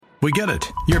We get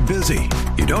it. You're busy.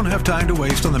 You don't have time to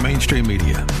waste on the mainstream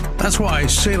media. That's why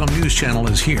Salem News Channel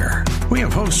is here. We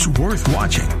have hosts worth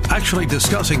watching, actually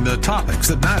discussing the topics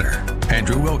that matter.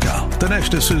 Andrew Wilkow,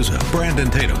 Dinesh D'Souza, Brandon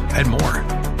Tatum, and more.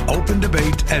 Open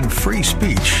debate and free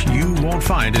speech you won't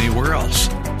find anywhere else.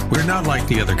 We're not like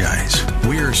the other guys.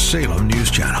 We're Salem News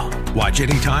Channel. Watch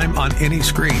anytime on any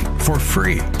screen for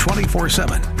free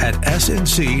 24/7 at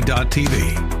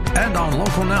snc.tv and on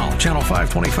Local Now, Channel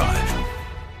 525.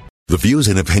 The views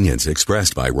and opinions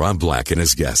expressed by Rob Black and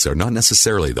his guests are not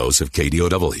necessarily those of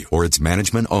KDOW or its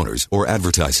management, owners, or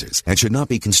advertisers and should not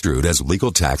be construed as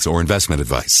legal, tax, or investment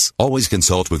advice. Always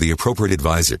consult with the appropriate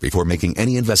advisor before making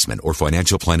any investment or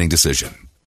financial planning decision.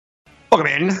 Welcome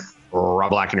in. Rob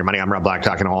Black and Your Money. I'm Rob Black,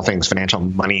 talking all things financial,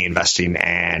 money, investing,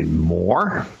 and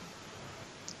more.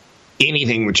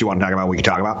 Anything that you want to talk about, we can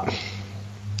talk about.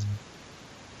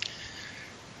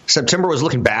 September was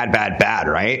looking bad,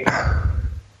 right?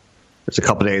 There's a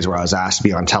couple of days where I was asked to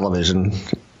be on television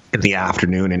in the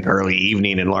afternoon and early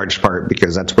evening, in large part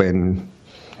because that's when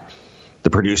the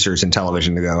producers in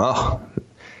television go, oh,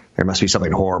 there must be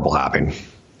something horrible happening.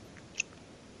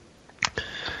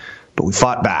 But we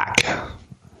fought back.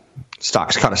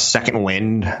 Stocks caught a second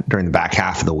wind during the back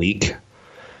half of the week,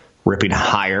 ripping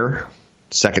higher,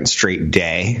 second straight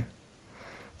day.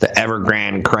 The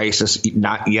Evergrande crisis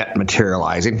not yet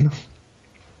materializing.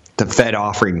 The Fed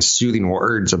offering soothing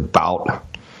words about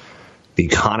the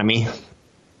economy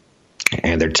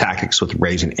and their tactics with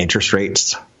raising interest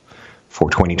rates for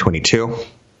 2022.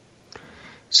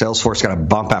 Salesforce got a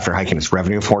bump after hiking its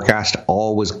revenue forecast.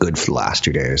 All was good for the last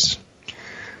 2 days.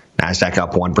 NASDAQ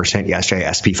up 1% yesterday.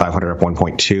 S&P 500 up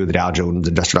 1.2%. The Dow Jones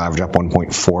Industrial Average up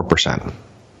 1.4%.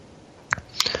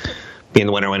 Being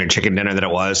the winner chicken dinner that it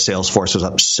was, Salesforce was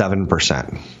up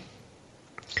 7%.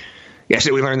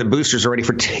 Yesterday, we learned that boosters are ready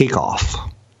for takeoff.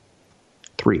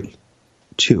 3,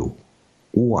 2,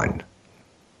 1.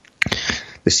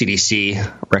 The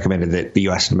CDC recommended that the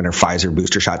U.S. administer Pfizer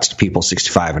booster shots to people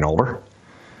 65 and older,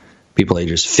 people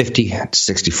ages 50 to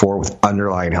 64 with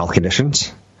underlying health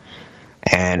conditions,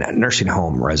 and nursing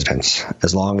home residents,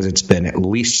 as long as it's been at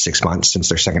least 6 months since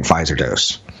their second Pfizer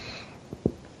dose.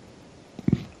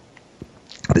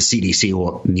 The CDC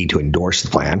will need to endorse the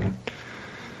plan,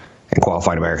 and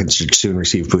qualified Americans should soon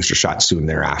receive booster shots soon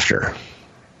thereafter.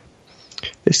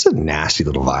 This is a nasty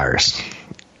little virus.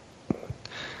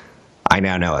 I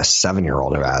now know a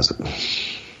 7-year-old who has it.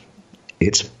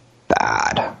 It's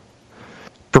bad.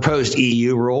 Proposed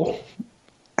EU rule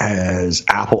has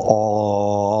Apple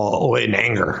all in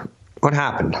anger. What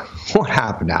happened? What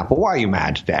happened, Apple? Why are you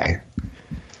mad today?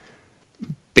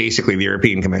 Basically, the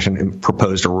European Commission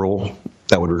proposed a rule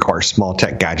that would require small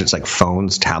tech gadgets like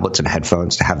phones, tablets, and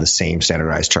headphones to have the same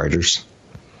standardized chargers.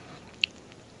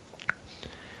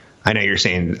 I know you're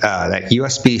saying that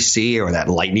USB-C or that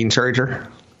lightning charger.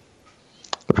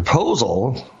 The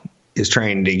proposal is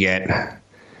trying to get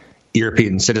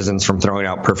European citizens from throwing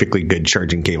out perfectly good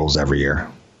charging cables every year,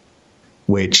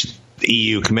 which the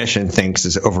EU Commission thinks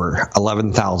is over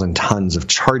 11,000 tons of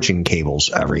charging cables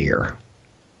every year.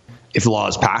 If the law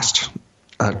is passed,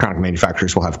 electronic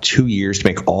manufacturers will have 2 years to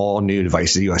make all new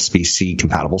devices USB-C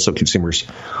compatible, so consumers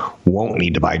won't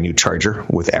need to buy a new charger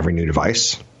with every new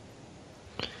device.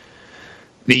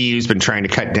 The EU has been trying to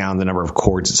cut down the number of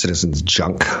cords that citizens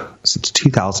junk since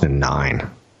 2009.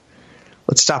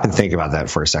 Let's stop and think about that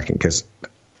for a second, because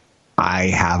I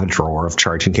have a drawer of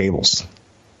charging cables.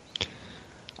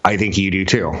 I think you do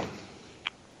too.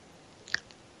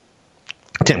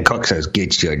 Tim Cook says,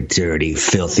 get your dirty,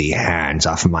 filthy hands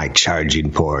off of my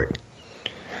charging port.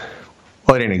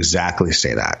 Well, I didn't exactly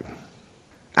say that.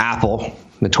 Apple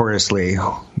notoriously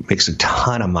makes a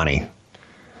ton of money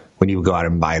when you go out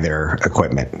and buy their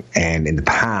equipment. And in the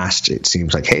past, it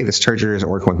seems like, hey, this charger isn't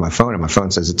working with my phone, and my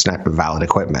phone says it's not valid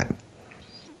equipment.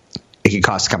 It could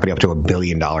cost the company up to $1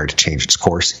 billion to change its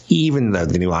course, even though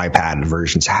the new iPad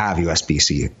versions have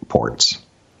USB-C ports.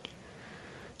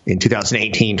 In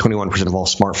 2018, 21% of all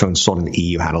smartphones sold in the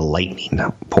EU had a Lightning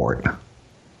port.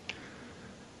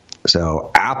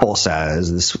 So Apple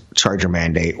says this charger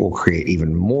mandate will create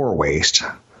even more waste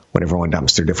when everyone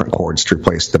dumps their different cords to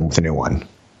replace them with a new one.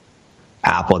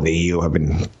 Apple and the EU have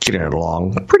been getting it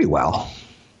along pretty well.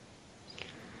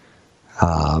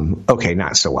 Okay,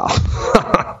 not so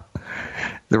well.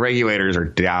 The regulators are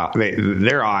down.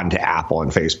 They're on to Apple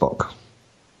and Facebook.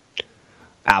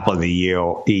 Apple and the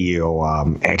EU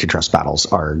antitrust battles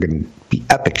are going to be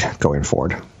epic going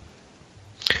forward.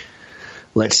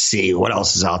 Let's see what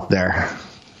else is out there.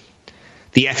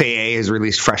 The FAA has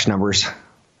released fresh numbers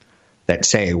that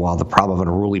say while the problem of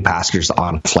unruly passengers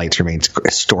on flights remains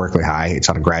historically high, it's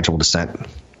on a gradual descent.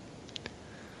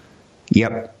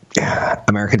 Yep,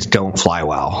 Americans don't fly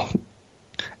well.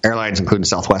 Airlines, including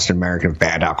Southwest and American, have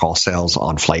banned alcohol sales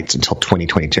on flights until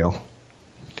 2022.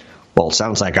 Well, it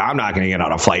sounds like I'm not going to get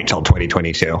on a flight until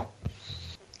 2022.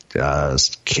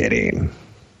 Just kidding.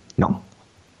 No.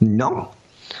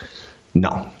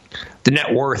 The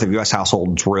net worth of U.S.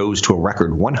 households rose to a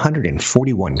record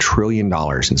 $141 trillion in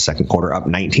the second quarter, up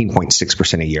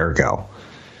 19.6% a year ago.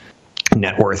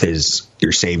 Net worth is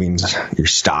your savings, your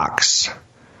stocks,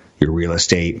 your real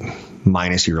estate,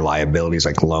 minus your liabilities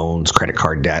like loans, credit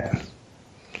card debt.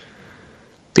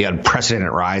 The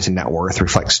unprecedented rise in net worth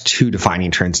reflects two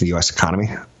defining trends in the U.S. economy: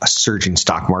 a surging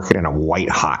stock market and a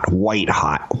white-hot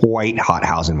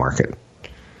housing market.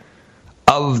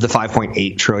 Of the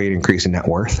 $5.8 trillion increase in net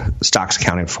worth, stocks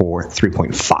accounted for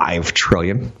 $3.5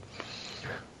 trillion.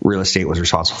 Real estate was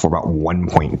responsible for about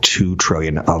 $1.2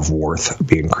 trillion of worth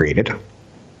being created.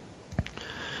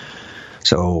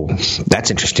 So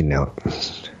that's interesting to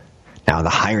note. Now, the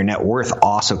higher net worth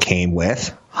also came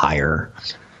with higher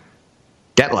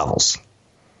debt levels.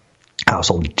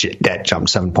 Household debt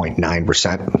jumped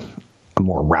 7.9%, a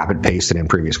more rapid pace than in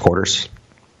previous quarters,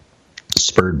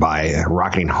 spurred by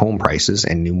rocketing home prices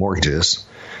and new mortgages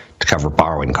to cover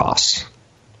borrowing costs.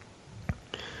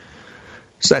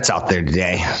 So that's out there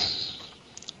today.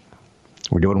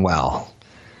 We're doing well.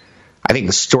 I think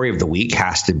the story of the week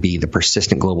has to be the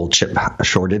persistent global chip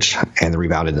shortage and the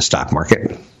rebound in the stock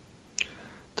market.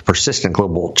 The persistent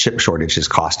global chip shortage is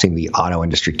costing the auto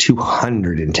industry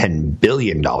 $210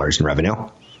 billion in revenue,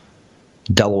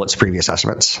 double its previous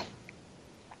estimates.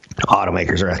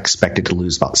 Automakers are expected to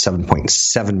lose about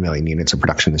 7.7 million units of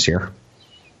production this year.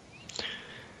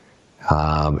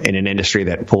 In an industry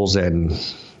that pulls in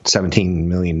 17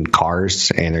 million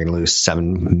cars, and they're going to lose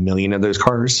 7 million of those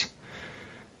cars,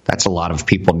 that's a lot of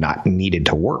people not needed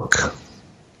to work.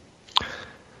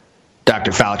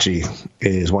 Dr. Fauci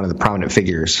is one of the prominent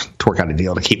figures to work out a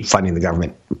deal to keep funding the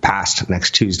government past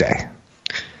next Tuesday.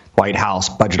 White House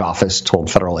Budget Office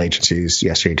told federal agencies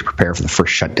yesterday to prepare for the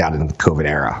first shutdown in the COVID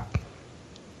era.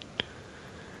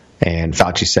 And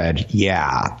Fauci said,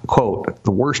 quote,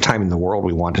 the worst time in the world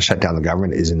we want to shut down the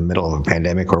government is in the middle of a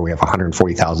pandemic where we have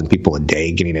 140,000 people a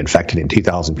day getting infected and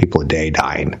 2,000 people a day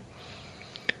dying.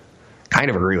 Kind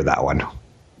of agree with that one.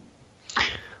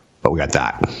 But we got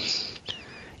that.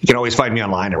 You can always find me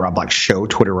online at Rob Black Show,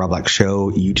 Twitter Rob Black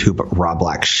Show, YouTube Rob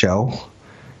Black Show.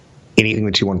 Anything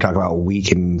that you want to talk about, we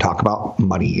can talk about: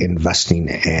 money, investing,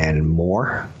 and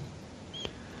more.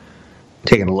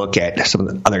 Taking a look at some of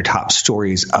the other top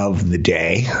stories of the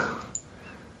day.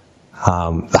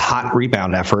 The hot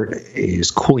rebound effort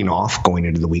is cooling off going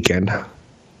into the weekend.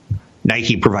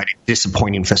 Nike provided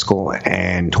disappointing fiscal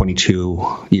and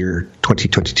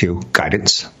 2022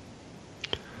 guidance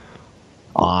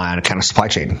on account of supply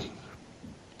chain.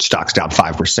 Stocks down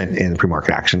 5% in the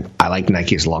pre-market action. I like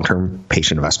Nike as a long-term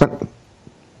patient investment.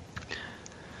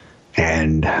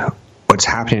 And what's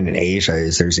happening in Asia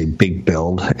is there's a big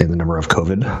build in the number of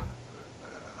COVID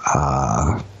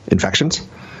infections.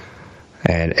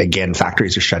 And again,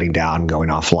 factories are shutting down, going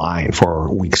offline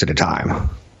for weeks at a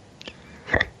time.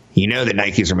 You know that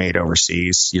Nikes are made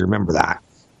overseas. You remember that.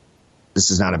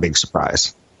 This is not a big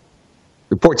surprise.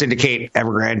 Reports indicate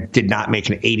Evergrande did not make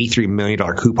an $83 million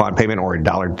coupon payment or a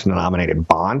dollar-denominated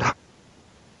bond.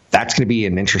 That's going to be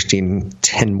an interesting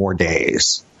 10 more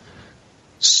days.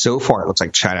 So far, it looks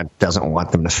like China doesn't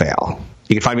want them to fail.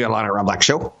 You can find me online at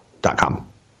robblackshow.com.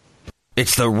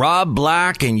 It's the Rob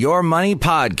Black and Your Money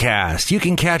podcast. You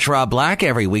can catch Rob Black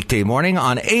every weekday morning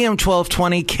on AM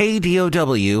 1220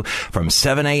 KDOW from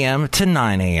 7 a.m. to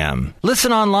 9 a.m.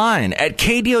 Listen online at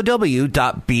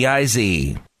kdow.biz.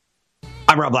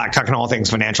 I'm Rob Black, talking all things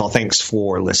financial. Thanks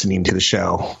for listening to the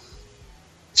show.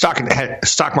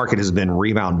 Stock market has been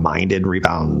rebound-minded,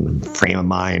 rebound frame of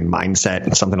mind, mindset,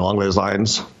 and something along those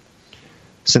lines.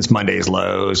 Since Monday's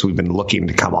lows, we've been looking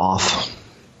to come off.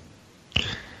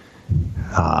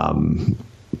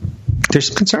 There's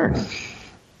some concern.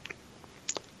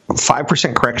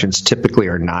 5% corrections typically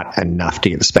are not enough to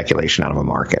get the speculation out of a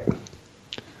market.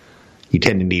 You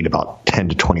tend to need about 10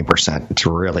 to 20%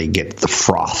 to really get the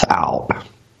froth out.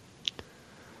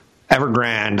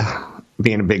 Evergrande,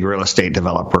 being a big real estate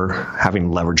developer,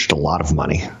 having leveraged a lot of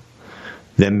money,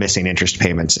 them missing interest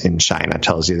payments in China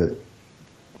tells you that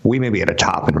we may be at a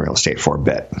top in real estate for a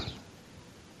bit.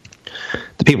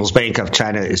 The People's Bank of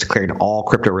China is declaring all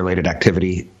crypto-related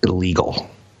activity illegal.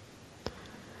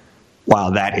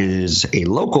 While that is a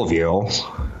local view,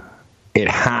 it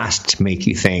has to make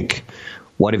you think,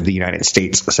 what if the United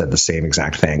States said the same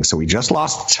exact thing? So we just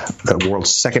lost the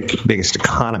world's second biggest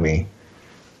economy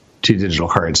to digital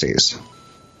currencies.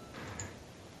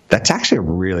 That's actually a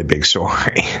really big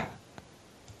story.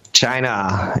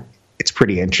 China, it's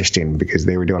pretty interesting because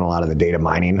they were doing a lot of the data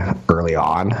mining early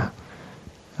on.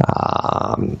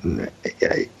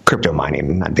 Crypto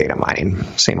mining, not data mining.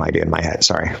 Same idea in my head,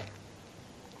 sorry.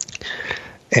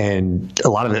 And a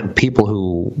lot of the people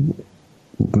who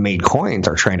made coins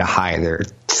are trying to hide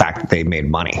the fact that they made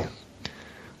money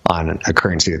on a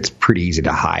currency that's pretty easy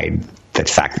to hide the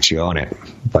fact that you own it.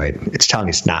 But it's telling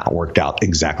you it's not worked out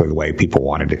exactly the way people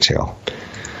wanted it to.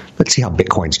 Let's see how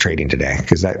Bitcoin's trading today,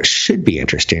 because that should be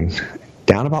interesting.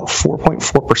 Down about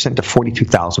 4.4% to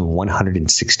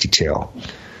 42,162.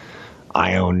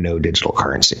 I own no digital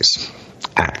currencies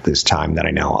at this time that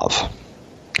I know of.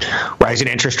 Rising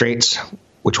interest rates,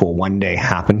 which will one day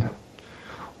happen.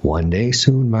 One day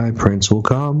soon, my prince will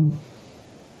come.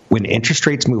 When interest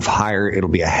rates move higher, it'll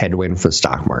be a headwind for the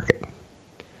stock market.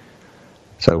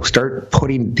 So start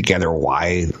putting together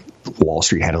why Wall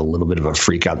Street had a little bit of a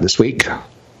freak out this week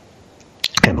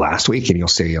and last week, and you'll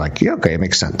see, like, yeah, okay, it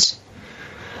makes sense.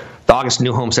 The August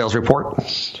new home sales report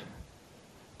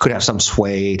could have some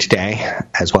sway today,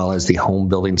 as well as the home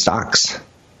building stocks.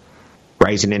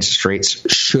 Rising interest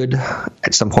rates should,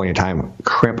 at some point in time,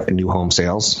 crimp new home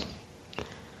sales.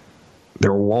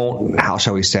 There won't, how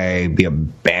shall we say, be a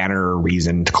banner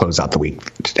reason to close out the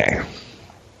week today.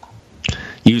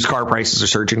 Used car prices are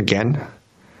surging again.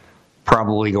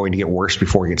 Probably going to get worse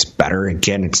before it gets better.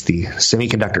 Again, it's the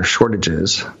semiconductor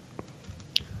shortages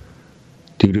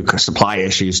due to supply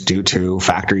issues, due to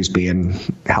factories being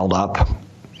held up.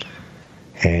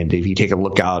 And if you take a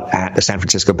look out at the San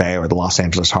Francisco Bay or the Los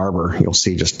Angeles Harbor, you'll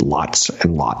see just lots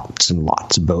and lots and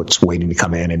lots of boats waiting to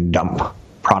come in and dump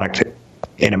product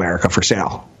in America for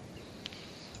sale.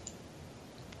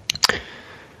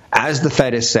 As the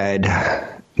Fed has said,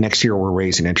 next year we're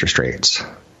raising interest rates.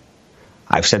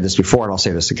 I've said this before and I'll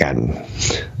say this again.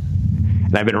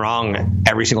 And I've been wrong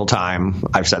every single time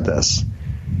I've said this.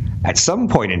 At some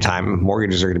point in time,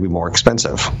 mortgages are going to be more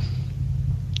expensive.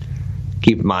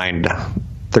 Keep in mind,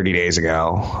 30 days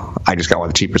ago, I just got one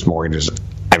of the cheapest mortgages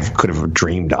I could have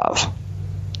dreamed of.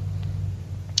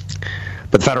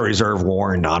 But the Federal Reserve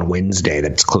warned on Wednesday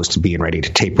that it's close to being ready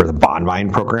to taper the bond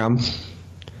buying program.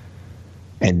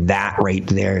 And that right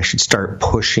there should start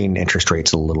pushing interest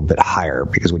rates a little bit higher,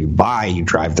 because when you buy, you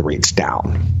drive the rates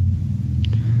down.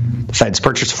 The Fed's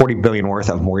purchased $40 billion worth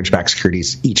of mortgage-backed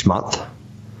securities each month.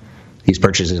 These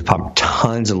purchases pump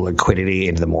tons of liquidity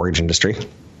into the mortgage industry,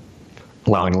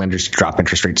 allowing lenders to drop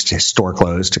interest rates to historic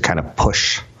lows to kind of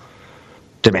push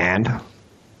demand.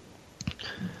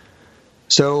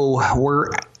 So we're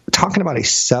talking about a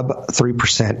sub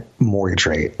 3% mortgage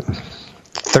rate.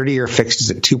 30-year fixed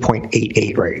is at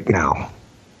 2.88 right now.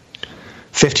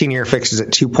 15-year fixed is at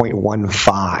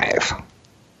 2.15.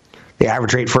 The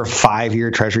average rate for a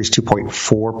 5-year treasury is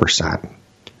 2.4%.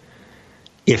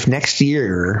 If next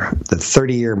year the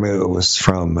 30-year moves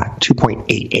from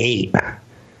 2.88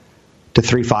 to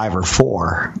 3.5 or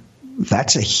 4,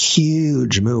 that's a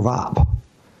huge move up.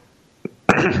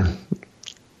 The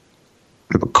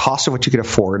cost of what you can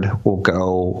afford will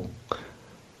go,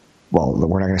 well,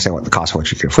 we're not going to say what the cost of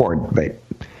what you can afford, but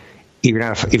if you're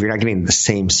not getting the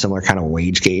same similar kind of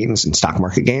wage gains and stock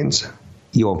market gains,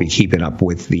 you won't be keeping up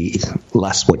with the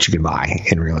less what you can buy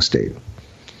in real estate.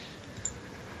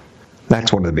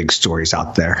 That's one of the big stories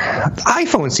out there. The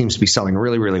iPhone seems to be selling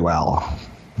really, really well.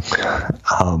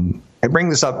 I bring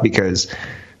this up because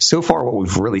so far what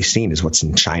we've really seen is what's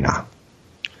in China.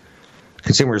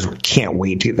 Consumers can't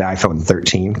wait to get the iPhone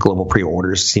 13. Global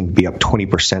pre-orders seem to be up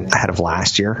 20% ahead of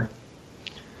last year.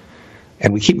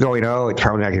 And we keep going, oh, it's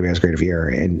probably not going to be as great of a year.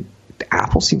 And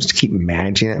Apple seems to keep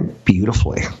managing it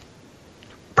beautifully.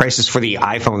 Prices for the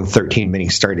iPhone 13 mini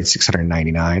start at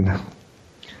 $699.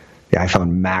 The iPhone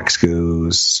Max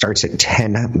starts at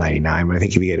 $1,099, but I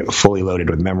think if you get it fully loaded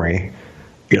with memory,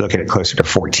 you're looking at closer to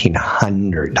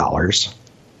 $1,400.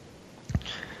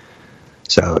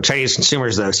 So Chinese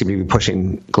consumers, though, seem to be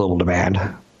pushing global demand,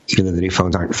 even though the new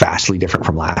phones aren't vastly different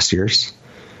from last year's.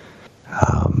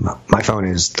 My phone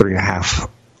is 3.5,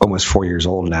 almost 4 years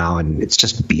old now, and it's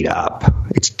just beat up.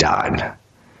 It's done.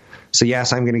 So,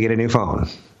 yes, I'm going to get a new phone.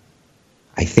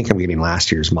 I think I'm getting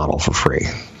last year's model for free,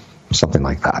 something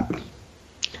like that.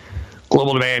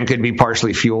 Global demand could be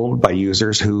partially fueled by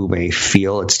users who may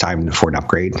feel it's time for an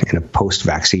upgrade in a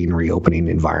post-vaccine reopening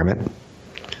environment.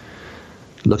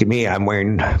 Look at me, I'm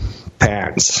wearing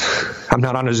pants. I'm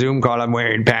not on a Zoom call, I'm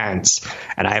wearing pants.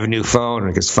 And I have a new phone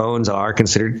because phones are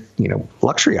considered,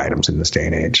 luxury items in this day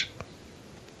and age.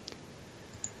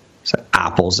 So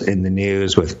Apple's in the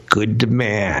news with good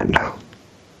demand.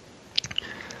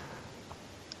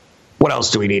 What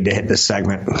else do we need to hit this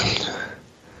segment?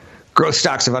 Growth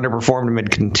stocks have underperformed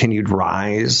amid continued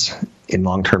rise in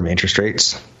long-term interest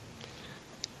rates.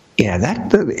 Yeah,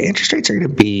 the interest rates are going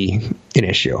to be an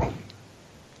issue.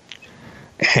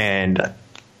 And they're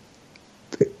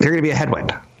going to be a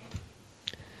headwind.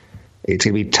 It's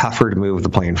going to be tougher to move the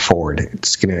plane forward.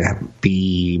 It's going to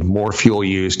be more fuel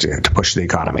used to push the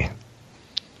economy.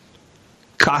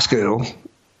 Costco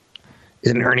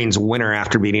is an earnings winner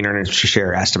after beating earnings per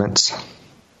share estimates.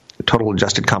 Total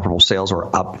adjusted comparable sales were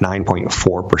up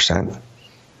 9.4%.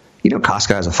 You know,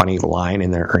 Costco has a funny line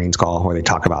in their earnings call where they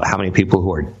talk about how many people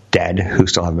who are dead who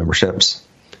still have memberships.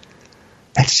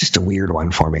 That's just a weird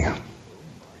one for me.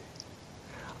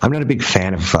 I'm not a big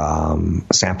fan of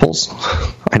samples.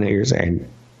 I know you're saying,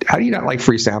 how do you not like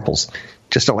free samples?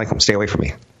 Just don't like them. Stay away from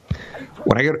me.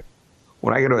 When I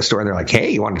go to a store and they're like,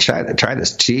 hey, you want to try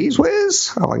this Cheese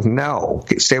Whiz? I'm like, no,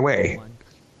 stay away.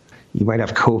 You might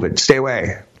have COVID. Stay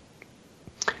away.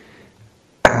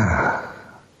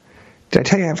 Did I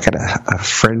tell you I've got a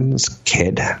friend's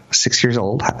kid, 7 years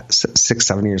old, has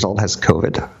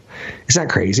COVID? Isn't that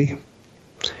crazy?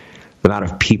 The amount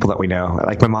of people that we know,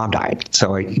 like my mom died.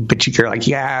 But you're like,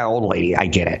 yeah, old lady, I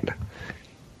get it.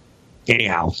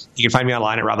 Anyhow, you can find me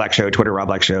online at Rob Black Show, Twitter, Rob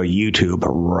Black Show, YouTube,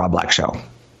 Rob Black Show.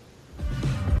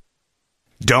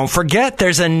 Don't forget,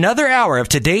 there's another hour of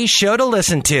today's show to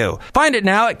listen to. Find it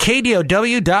now at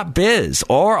KDOW.biz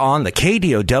or on the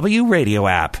KDOW radio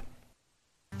app.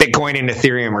 Bitcoin and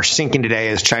Ethereum are sinking today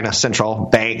as China's central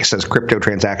bank says crypto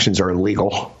transactions are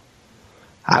illegal.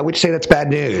 I would say that's bad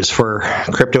news for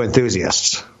crypto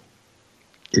enthusiasts.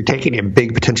 You're taking a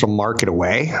big potential market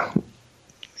away,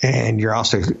 and you're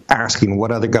also asking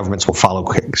what other governments will follow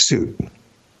suit.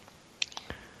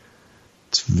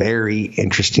 It's very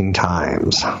interesting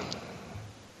times.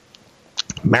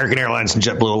 American Airlines and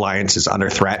JetBlue Alliance is under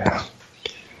threat.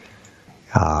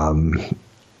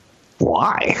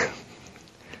 Why?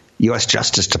 U.S.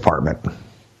 Justice Department.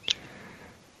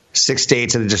 6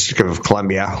 states and the District of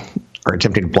Columbia are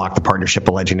attempting to block the partnership,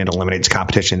 alleging it eliminates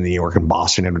competition in New York and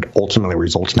Boston and would ultimately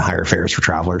result in higher fares for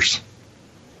travelers.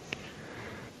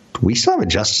 Do we still have a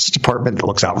Justice Department that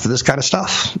looks out for this kind of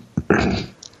stuff?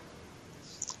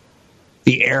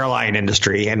 The airline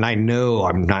industry, and I know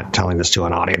I'm not telling this to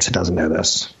an audience that doesn't know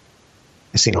this,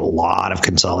 I've seen a lot of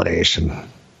consolidation.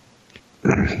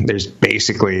 There's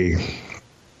basically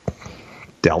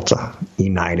Delta,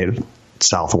 United,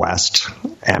 Southwest,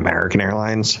 American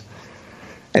Airlines.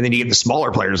 And then you get the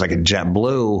smaller players like a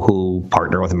JetBlue who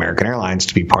partner with American Airlines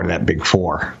to be part of that big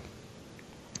four.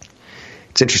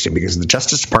 It's interesting because the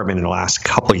Justice Department in the last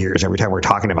couple of years, every time we're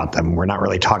talking about them, we're not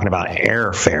really talking about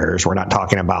airfares. We're not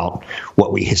talking about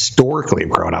what we historically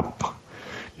have grown up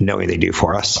knowing they do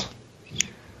for us.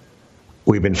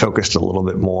 We've been focused a little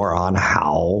bit more on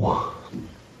how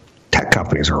tech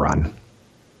companies are run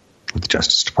with the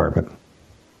Justice Department.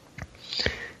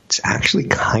 It's actually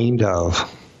kind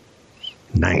of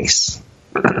nice.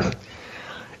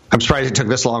 I'm surprised it took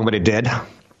this long, but it did.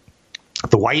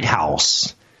 The White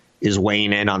House is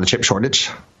weighing in on the chip shortage,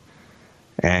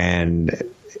 and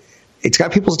it's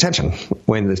got people's attention.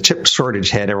 When the chip shortage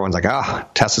hit, everyone's like,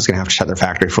 Tesla's going to have to shut their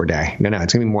factory for a day. No,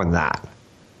 it's going to be more than that.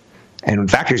 And when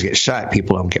factories get shut,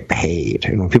 people don't get paid.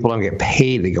 And when people don't get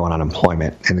paid, they go on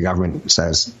unemployment, and the government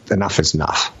says enough is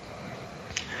enough.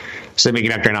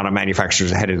 Semiconductor and auto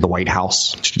manufacturers are headed to the White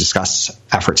House to discuss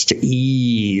efforts to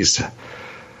ease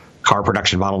car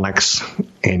production bottlenecks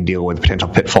and deal with potential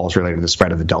pitfalls related to the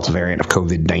spread of the Delta variant of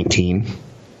COVID-19.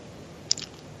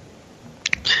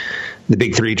 The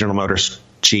big three, General Motors,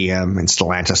 GM, and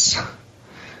Stellantis,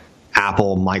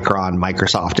 Apple, Micron,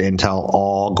 Microsoft, Intel,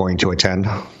 all going to attend.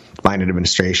 The Biden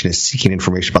administration is seeking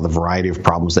information about the variety of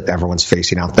problems that everyone's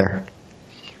facing out there.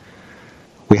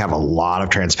 We have a lot of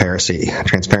transparency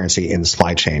in the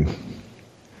supply chain,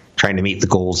 trying to meet the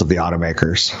goals of the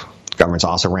automakers. The government's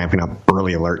also ramping up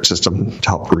early alert system to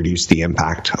help reduce the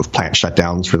impact of plant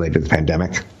shutdowns related to the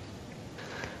pandemic.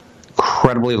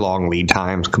 Incredibly long lead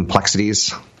times,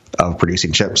 complexities of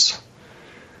producing chips.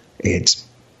 It's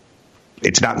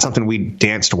not something we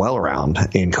danced well around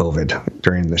in COVID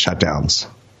during the shutdowns.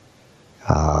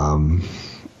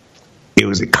 It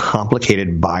was a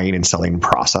complicated buying and selling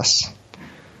process.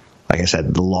 Like I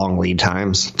said, the long lead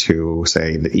times to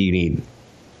say that you need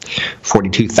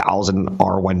 42,000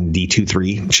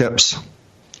 R1D23 chips,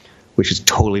 which is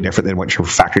totally different than what your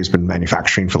factory's been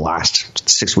manufacturing for the last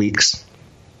 6 weeks.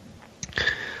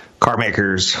 Car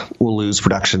makers will lose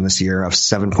production this year of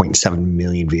 7.7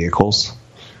 million vehicles.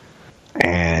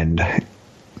 And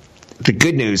the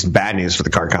good news and bad news for the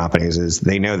car companies is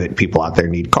they know that people out there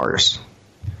need cars.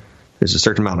 There's a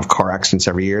certain amount of car accidents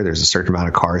every year. There's a certain amount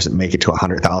of cars that make it to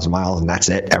 100,000 miles, and that's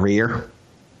it every year.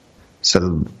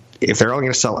 So if they're only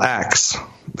going to sell X,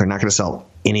 they're not going to sell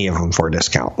any of them for a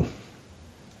discount.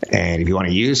 And if you want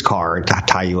a used car to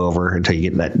tie you over until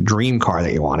you get that dream car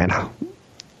that you wanted,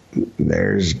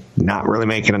 there's not really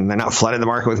making them. They're not flooding the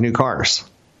market with new cars.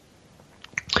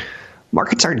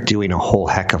 Markets aren't doing a whole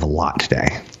heck of a lot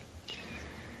today.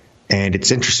 And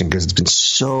it's interesting because it's been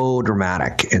so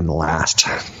dramatic in the last,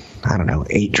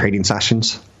 8 trading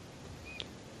sessions.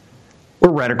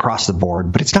 We're red across the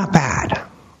board, but it's not bad.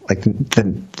 Like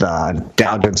the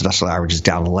Dow Jones Industrial Average is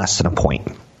down less than a point.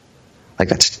 Like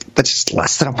that's just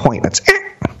less than a point.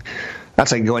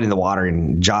 That's like going in the water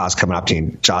and Jaws coming up to you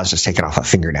and Jaws just taking off a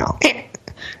fingernail.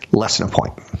 Less than a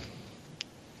point.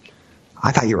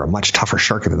 I thought you were a much tougher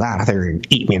shark than that. I thought you were going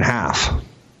to eat me in half.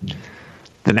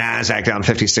 The NASDAQ down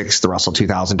 56, the Russell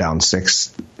 2000 down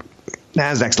 6.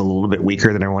 NASDAQ's a little bit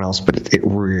weaker than everyone else, but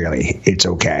it's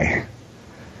okay.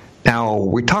 Now,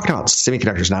 we're talking about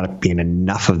semiconductors not being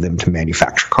enough of them to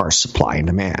manufacture cars, supply and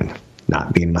demand.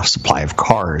 Not being enough supply of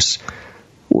cars.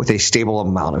 With a stable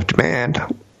amount of demand,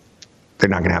 they're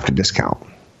not going to have to discount.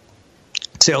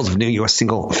 Sales of new U.S.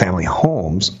 single-family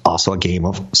homes, also a game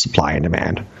of supply and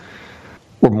demand,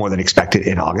 were more than expected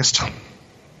in August.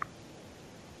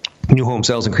 New home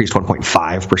sales increased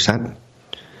 1.5%.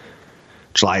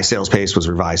 July sales pace was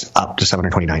revised up to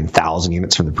 729,000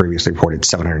 units from the previously reported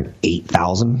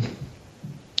 708,000.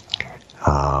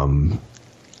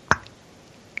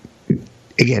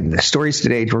 Again, the stories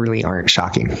today really aren't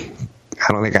shocking.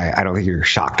 I don't think you're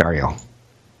shocked, are you?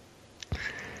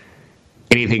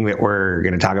 Anything that we're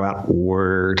going to talk about,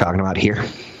 we're talking about here.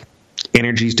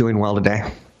 Energy's doing well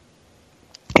today.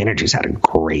 Energy's had a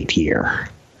great year.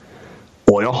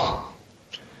 Oil.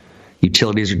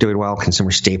 Utilities are doing well.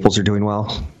 Consumer staples are doing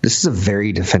well. This is a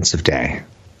very defensive day.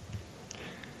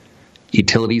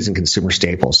 Utilities and consumer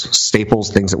staples.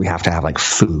 Staples, things that we have to have, like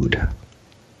food.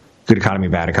 Good economy,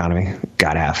 bad economy.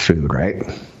 Got to have food, right?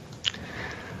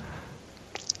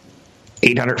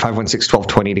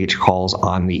 800-516-1220 to get your calls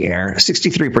on the air.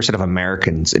 63% of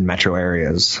Americans in metro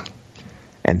areas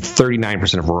and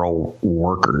 39% of rural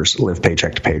workers live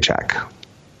paycheck to paycheck.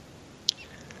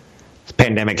 The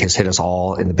pandemic has hit us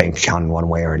all in the bank account in one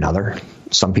way or another.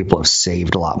 Some people have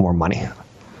saved a lot more money,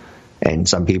 and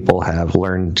some people have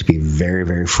learned to be very,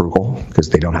 very frugal because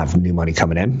they don't have new money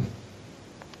coming in.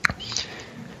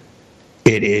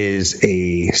 It is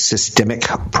a systemic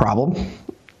problem.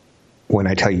 When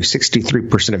I tell you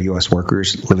 63% of U.S.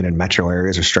 workers living in metro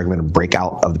areas are struggling to break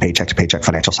out of the paycheck-to-paycheck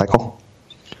financial cycle.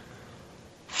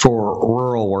 For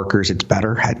rural workers, it's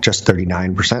better at just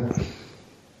 39%.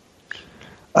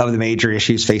 Of the major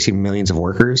issues facing millions of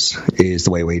workers is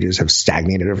the way wages have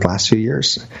stagnated over the last few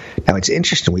years. Now, it's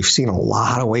interesting. We've seen a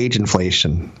lot of wage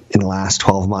inflation in the last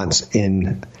 12 months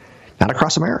not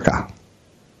across America,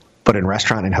 but in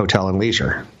restaurant and hotel and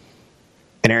leisure,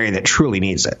 an area that truly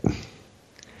needs it.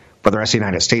 But the rest of the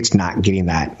United States not getting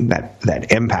that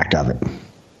impact of it.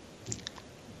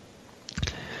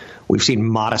 We've seen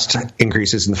modest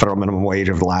increases in the federal minimum wage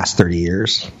over the last 30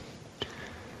 years.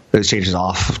 Those changes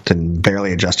often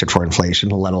barely adjusted for inflation,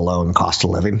 let alone cost of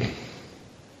living.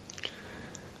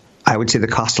 I would say the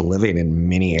cost of living in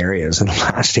many areas in the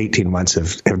last 18 months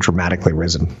have dramatically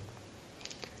risen.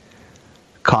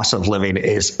 Cost of living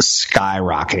is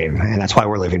skyrocketing, and that's why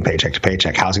we're living paycheck to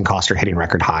paycheck. Housing costs are hitting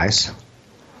record highs,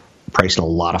 pricing a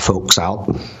lot of folks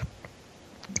out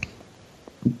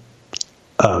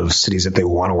of cities that they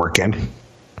want to work in.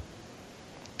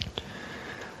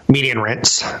 Median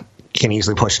rents can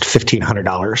easily push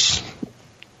 $1,500.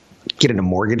 Getting a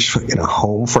mortgage in a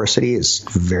home for a city is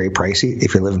very pricey.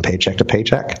 If you're living paycheck to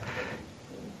paycheck,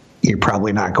 you're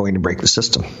probably not going to break the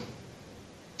system.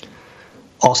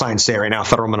 All signs say right now,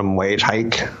 federal minimum wage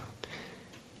hike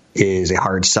is a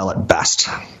hard sell at best.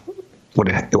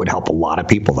 It would help a lot of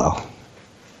people, though,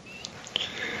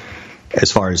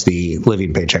 as far as the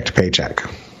living paycheck to paycheck.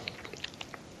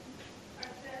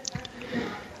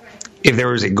 If there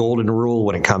was a golden rule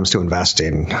when it comes to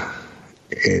investing,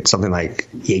 it's something like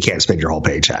you can't spend your whole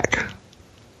paycheck.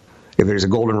 If there's a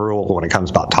golden rule when it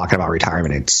comes about talking about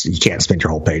retirement, it's you can't spend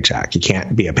your whole paycheck. You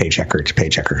can't be a paychecker to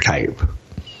paychecker type.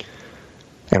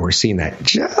 And we're seeing that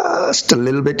just a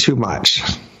little bit too much.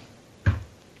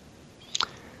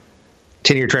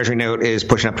 10-year Treasury note is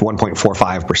pushing up to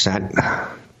 1.45%.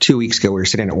 2 weeks ago, we were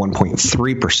sitting at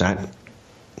 1.3%.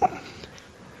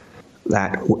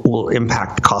 That will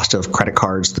impact the cost of credit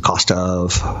cards, the cost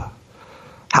of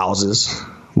houses,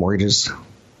 mortgages.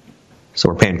 So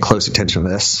we're paying close attention to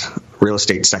this. Real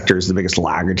estate sector is the biggest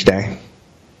laggard today.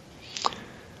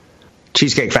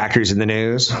 Cheesecake Factory's in the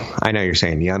news. I know you're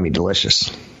saying yummy,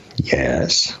 delicious.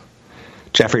 Yes.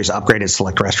 Jeffrey's upgraded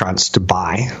select restaurants to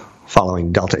buy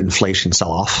following Delta inflation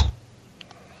sell-off.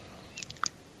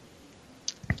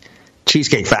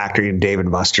 Cheesecake Factory and Dave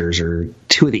 & Buster's are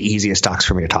two of the easiest stocks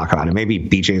for me to talk about, and maybe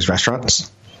BJ's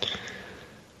Restaurants,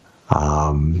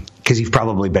 because you've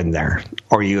probably been there,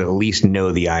 or you at least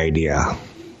know the idea.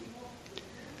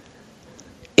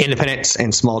 Independents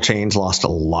and small chains lost a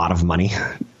lot of money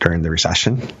during the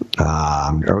recession.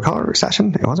 Are we calling it a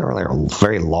recession? It wasn't really a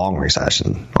very long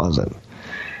recession, was it?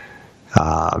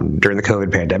 During the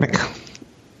COVID pandemic.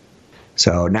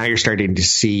 So now you're starting to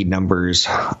see numbers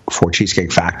for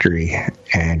Cheesecake Factory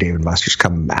and Dave & Buster's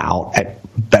come out at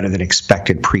better than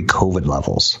expected pre-COVID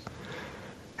levels.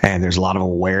 And there's a lot of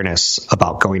awareness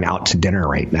about going out to dinner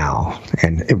right now,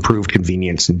 and improved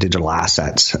convenience and digital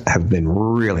assets have been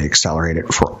really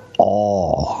accelerated for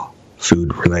all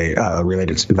food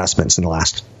related investments in the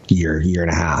last year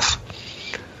and a half.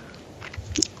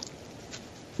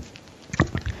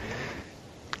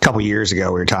 A couple years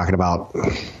ago, we were talking about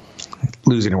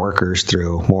losing workers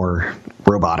through more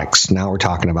robotics. Now we're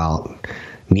talking about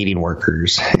needing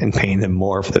workers and paying them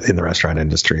more in the restaurant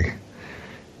industry.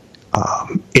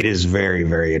 It is very,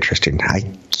 very interesting.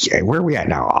 Where are we at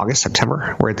now? August,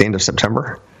 September? We're at the end of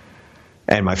September.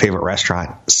 And my favorite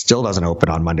restaurant still doesn't open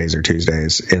on Mondays or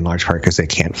Tuesdays, in large part because they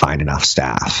can't find enough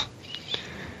staff.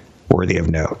 Worthy of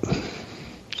note.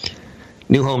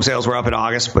 New home sales were up in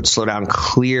August, but slowed down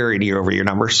clear in year-over-year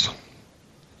numbers.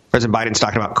 President Biden's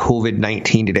talking about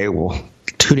COVID-19 today. We'll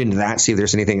tune into that, see if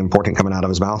there's anything important coming out of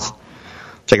his mouth.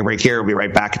 Take a break here. We'll be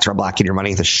right back. It's Rob Black and Your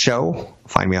Money, the show.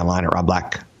 Find me online at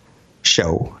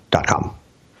robblackshow.com.